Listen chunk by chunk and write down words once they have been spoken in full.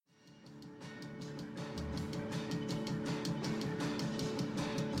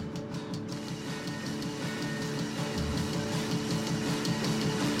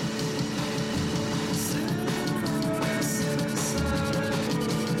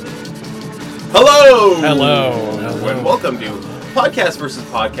Hello! Hello. And welcome to Podcast versus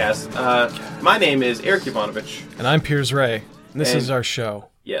Podcast. My name is Eric Ivanovich. And I'm Piers Ray. And this is our show.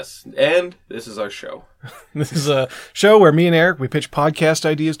 Yes, and this is our show. This is a show where me and Eric, we pitch podcast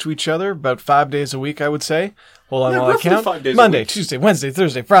ideas to each other about 5 days a week, I would say. Hold on while I roughly count. 5 days a Monday, week. Tuesday, Wednesday,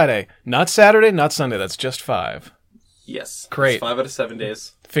 Thursday, Friday. Not Saturday, not Sunday. That's just 5. Yes. Great. It's 5 out of 7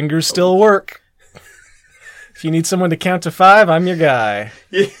 days. Fingers still work. If you need someone to count to 5, I'm your guy.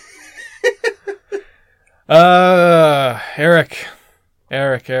 Yeah. Eric.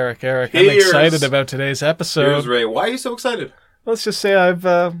 I'm Piers. excited about today's episode. Here's Ray. Why are you so excited? Let's just say I've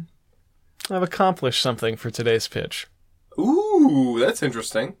accomplished something for today's pitch. Ooh, that's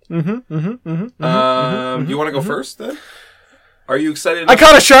interesting. Do you want to go first, then? Are you excited? I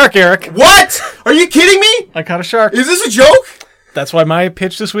caught a shark, Eric. What? Are you kidding me? I caught a shark. Is this a joke? That's why my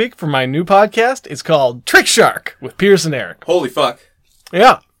pitch this week for my new podcast is called Trick Shark with Piers and Eric. Holy fuck.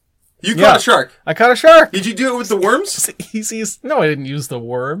 Yeah. You caught a shark. I caught a shark. Did you do it with the worms? No, I didn't use the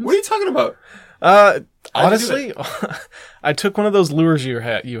worms. What are you talking about? Honestly, I took one of those lures you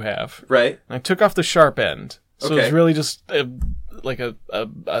have. Right. And I took off the sharp end. So Okay. it's really just like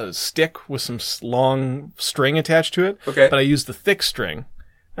a stick with some long string attached to it. Okay. But I used the thick string.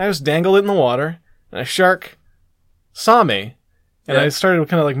 I just dangled it in the water, and a shark saw me. And Yeah. I started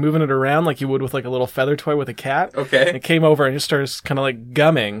kind of like moving it around like you would with like a little feather toy with a cat. Okay. And it came over and just started kind of like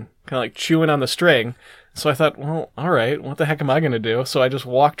gumming, kind of like chewing on the string. So I thought, well, all right, what the heck am I going to do? So I just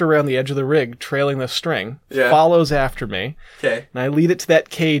walked around the edge of the rig trailing the string. Yeah. Follows after me. Okay. And I lead it to that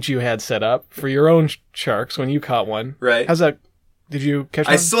cage you had set up for your own sharks when you caught one. Right. How's that? Did you catch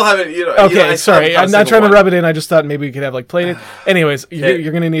one? I still haven't, Okay, I still sorry. haven't caught a I'm not single trying one. to rub it in. I just thought maybe we could have like plated. Anyways, Okay.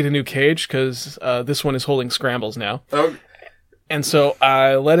 you're going to need a new cage because this one is holding scrambles now. Oh, And so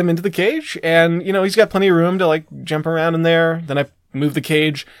I let him into the cage, and, he's got plenty of room to, like, jump around in there. Then I moved the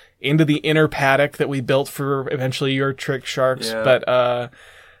cage into the inner paddock that we built for eventually your trick sharks. Yeah.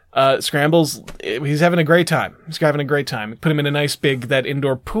 But Scrambles, he's having a great time. Put him in a nice big, that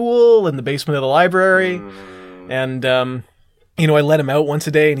indoor pool in the basement of the library. And, I let him out once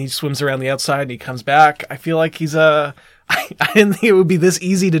a day, and he swims around the outside, and he comes back. I feel like he's I didn't think it would be this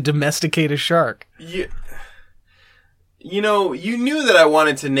easy to domesticate a shark. you knew that I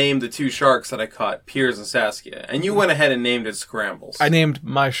wanted to name the two sharks that I caught, Piers and Saskia, and you went ahead and named it Scrambles. I named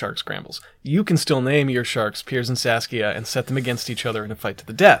my shark Scrambles. You can still name your sharks Piers and Saskia and set them against each other in a fight to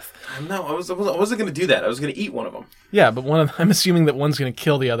the death. No, I wasn't going to do that. I was going to eat one of them. Yeah, but I'm assuming that one's going to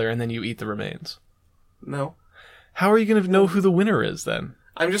kill the other and then you eat the remains. No. How are you going to know who the winner is then?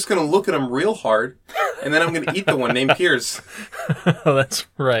 I'm just going to look at them real hard, and then I'm going to eat the one named Piers. Oh, that's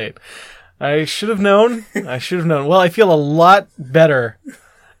right. I should have known. Well, I feel a lot better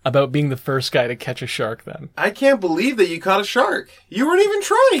about being the first guy to catch a shark then. I can't believe that you caught a shark. You weren't even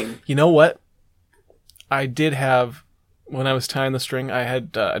trying. You know what? I did have, when I was tying the string,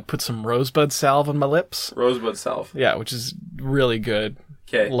 I'd put some rosebud salve on my lips. Rosebud salve. Yeah, which is really good.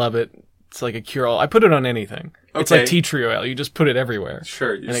 Okay. Love it. It's like a cure-all. I put it on anything. It's Okay. like tea tree oil. You just put it everywhere.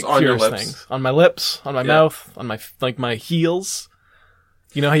 Sure, And just it on your cures lips. things. On my lips, on my mouth, on my heels.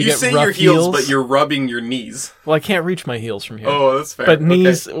 You know how you get say rough your heels, but you're rubbing your knees. Well, I can't reach my heels from here. Oh, that's fair. But Okay.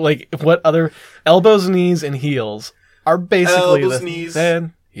 knees, like, what other... Elbows, knees, and heels are basically Elbows, the... knees.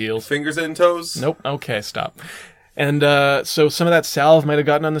 Then heels. Fingers and toes. Nope. Okay, stop. And so some of that salve might have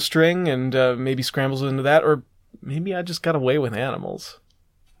gotten on the string and maybe scrambles into that, or maybe I just got away with animals.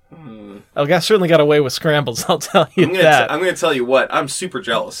 I certainly got away with scrambles, I'll tell you that. I'm going to tell you what. I'm super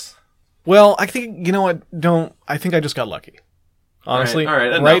jealous. Well, I think, you know what, I think I just got lucky. Honestly. All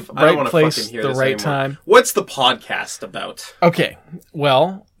right, right, enough. I don't right want to place, fucking hear the this right anymore. time. What's the podcast about? Okay,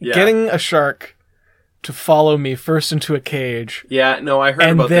 well, Yeah. getting a shark to follow me first into a cage Yeah, no, I heard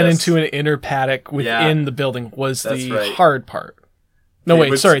and about then this. into an inner paddock within the building was That's the right. hard part. No, Okay, wait,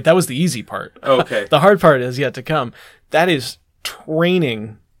 but- sorry, that was the easy part. Oh, okay. The hard part is yet to come. That is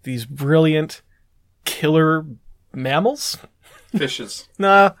training these brilliant killer mammals? Fishes.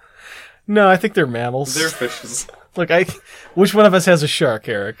 No, I think they're mammals. They're fishes. Look, which one of us has a shark,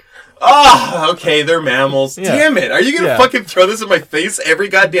 Eric? Oh, okay, they're mammals. Yeah. Damn it. Are you going to Yeah. fucking throw this in my face every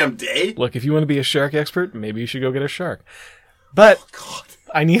goddamn day? Look, if you want to be a shark expert, maybe you should go get a shark. But God.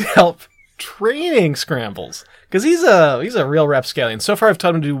 I need help training Scrambles because he's a real rapscallion. So far, I've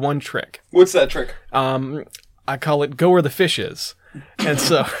taught him to do one trick. What's that trick? I call it "Go where the fish is," and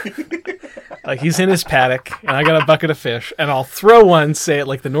so like he's in his paddock, and I got a bucket of fish, and I'll throw one, say at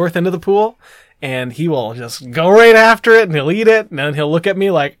like the north end of the pool, and he will just go right after it, and he'll eat it, and then he'll look at me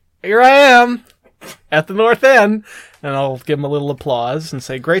like, "Here I am at the north end," and I'll give him a little applause and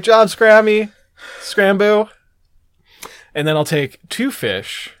say, "Great job, Scrammy, Scramboo," and then I'll take two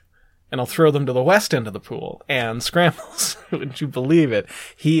fish and I'll throw them to the west end of the pool. And Scrambles, wouldn't you believe it?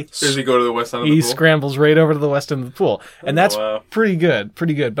 Does he go to the west end of the pool? He scrambles right over to the west end of the pool. And that's wow. pretty good.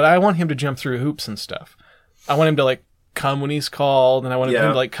 But I want him to jump through hoops and stuff. I want him to, like, come when he's called, and I want him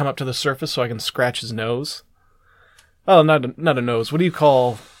to, like, come up to the surface so I can scratch his nose. Oh, not a nose. What do you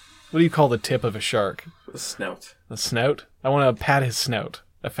call the tip of a shark? The snout. The snout? I want to pat his snout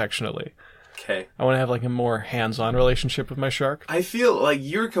affectionately. Okay. I want to have, like, a more hands-on relationship with my shark. I feel like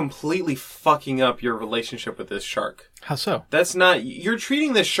you're completely fucking up your relationship with this shark. How so? That's not... You're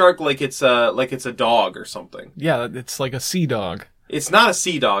treating this shark like it's a dog or something. Yeah, it's like a sea dog. It's not a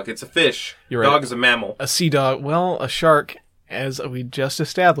sea dog. It's a fish. You're right. Dog is a mammal. A sea dog. Well, a shark, as we just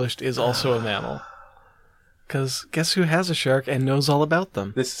established, is also a mammal. Because guess who has a shark and knows all about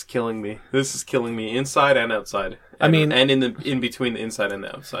them? This is killing me. This is killing me inside and outside. And in between the inside and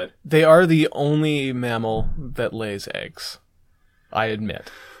the outside. They are the only mammal that lays eggs. I admit.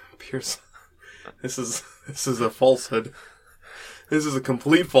 Pierce, this is a falsehood. This is a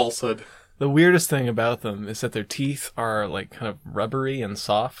complete falsehood. The weirdest thing about them is that their teeth are like kind of rubbery and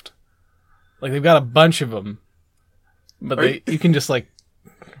soft. Like they've got a bunch of them, but you can just like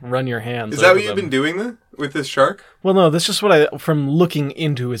run your hands. Is that over what you've them. been doing with this shark? Well, no, that's just what from looking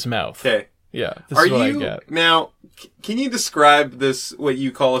into his mouth. Okay. Yeah, this is what I get. Now, can you describe this, what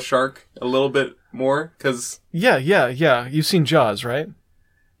you call a shark, a little bit more? Because Yeah. You've seen Jaws, right?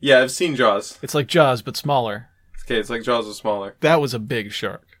 yeah, I've seen Jaws. It's like Jaws, but smaller. Okay, it's like Jaws was smaller. That was a big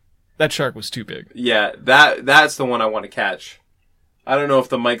shark. That shark was too big. Yeah, that's the one I want to catch. I don't know if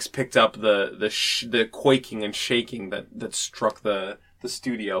the mics picked up the quaking and shaking that struck the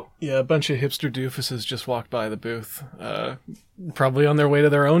studio. Yeah, a bunch of hipster doofuses just walked by the booth, probably on their way to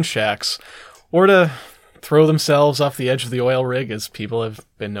their own shacks, or to throw themselves off the edge of the oil rig, as people have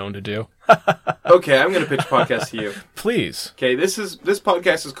been known to do. Okay, I'm going to pitch a podcast to you. Please. Okay, this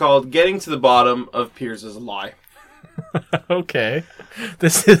podcast is called Getting to the Bottom of Piers' Lie. Okay.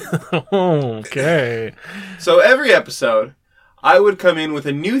 This is... Okay. So every episode, I would come in with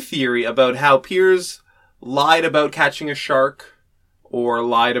a new theory about how Piers lied about catching a shark, or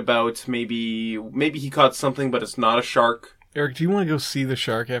lied about maybe he caught something but it's not a shark. Eric, do you want to go see the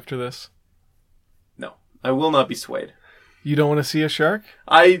shark after this? No, I will not be swayed. You don't want to see a shark?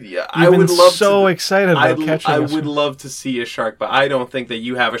 I You've would been love so to. excited about catching I a would shark. love to see a shark, but I don't think that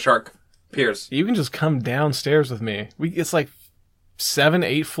you have a shark, Piers. You can just come downstairs with me. It's like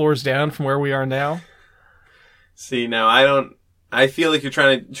 7-8 floors down from where we are now. See, now I feel like you're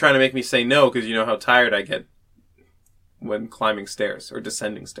trying to make me say no because you know how tired I get when climbing stairs or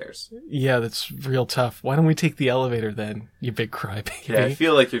descending stairs. Yeah, that's real tough. Why don't we take the elevator then, you big crybaby? Yeah, I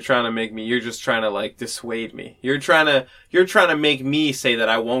feel like you're trying to make me. You're just trying to like dissuade me. You're trying to make me say that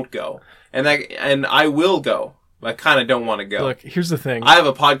I won't go, and I will go. I kind of don't want to go. Look, here's the thing. I have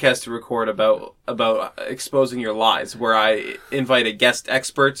a podcast to record about exposing your lies, where I invite a guest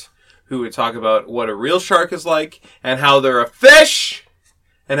expert who would talk about what a real shark is like and how they're a fish.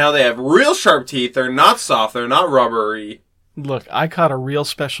 And how they have real sharp teeth. They're not soft. They're not rubbery. Look, I caught a real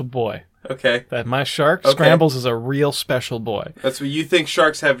special boy. Okay. That my shark, Okay. Scrambles, is a real special boy. That's what you think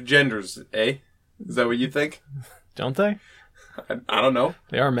sharks have genders, eh? Is that what you think? Don't they? I don't know.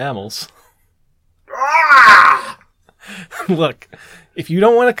 They are mammals. Ah! Look, if you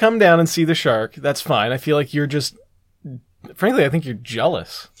don't want to come down and see the shark, that's fine. I feel like you're just... Frankly, I think you're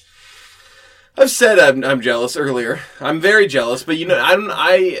jealous. I've said I'm jealous earlier. I'm very jealous, but you know,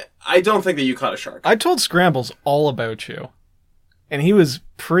 I don't think that you caught a shark. I told Scrambles all about you. And he was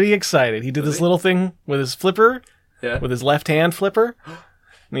pretty excited. He did this little thing with his flipper, Yeah. with his left hand flipper.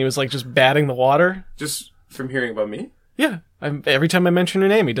 And he was like just batting the water. Just from hearing about me? Yeah. Every time I mention your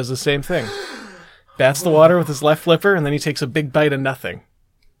name, he does the same thing. Bats the water with his left flipper, and then he takes a big bite of nothing.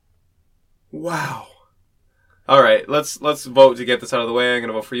 Wow. All right, let's vote to get this out of the way. I'm going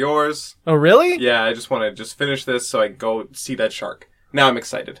to vote for yours. Oh, really? Yeah, I just want to finish this so I can go see that shark. Now I'm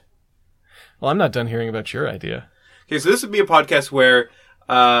excited. Well, I'm not done hearing about your idea. Okay, so this would be a podcast where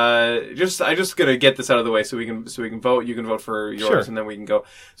I just gonna get this out of the way so we can vote. You can vote for yours, Sure. and then we can go.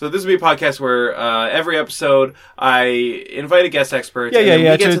 So this would be a podcast where every episode I invite a guest expert. and then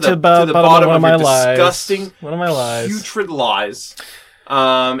we get to the bottom of your disgusting, one of my lies. putrid lies.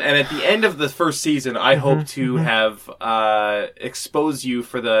 And at the end of the first season, I hope to have exposed you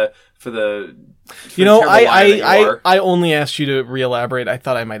for the You know, terrible liar that you are. I only asked you to re-elaborate. I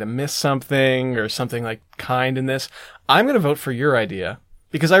thought I might have missed something or something like kind in this. I'm going to vote for your idea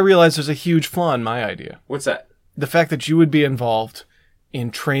because I realize there's a huge flaw in my idea. What's that? The fact that you would be involved in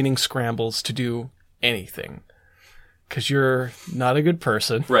training Scrambles to do anything. Because you're not a good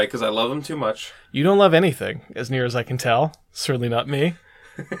person. Right, because I love him too much. You don't love anything, as near as I can tell. Certainly not me.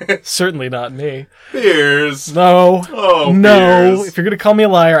 Certainly not me. Beers. No. Oh, no. Beers. If you're going to call me a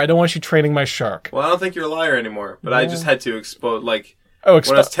liar, I don't want you training my shark. Well, I don't think you're a liar anymore, but I just had to expose, like, Oh,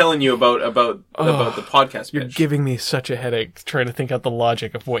 when I was telling you about the podcast You're pitch. giving me such a headache trying to think out the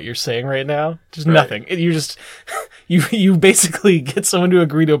logic of what you're saying right now. Just nothing. You just you basically get someone to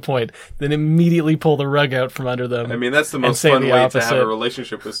agree to a point, then immediately pull the rug out from under them. I mean, that's the most say fun the way to have opposite. a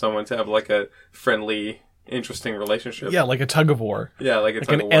relationship with someone, to have like a friendly, interesting relationship. Yeah, like a tug of war. Yeah, like it's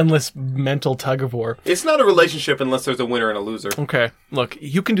Like an endless mental tug of war. It's not a relationship unless there's a winner and a loser. Okay, look,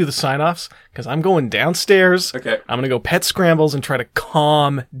 you can do the sign-offs, because I'm going downstairs. Okay. I'm going to go pet scrambles and try to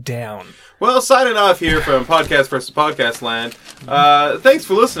calm down. Well, signing off here from Podcast versus Podcast Land. Thanks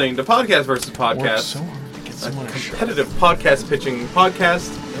for listening to Podcast versus Worked Podcast. so hard to get someone a shirt. Competitive podcast pitching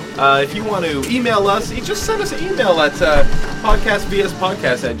podcast. If you want to email us, you just send us an email at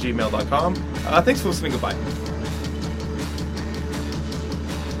podcastvspodcast@gmail.com. Thanks for listening. Goodbye.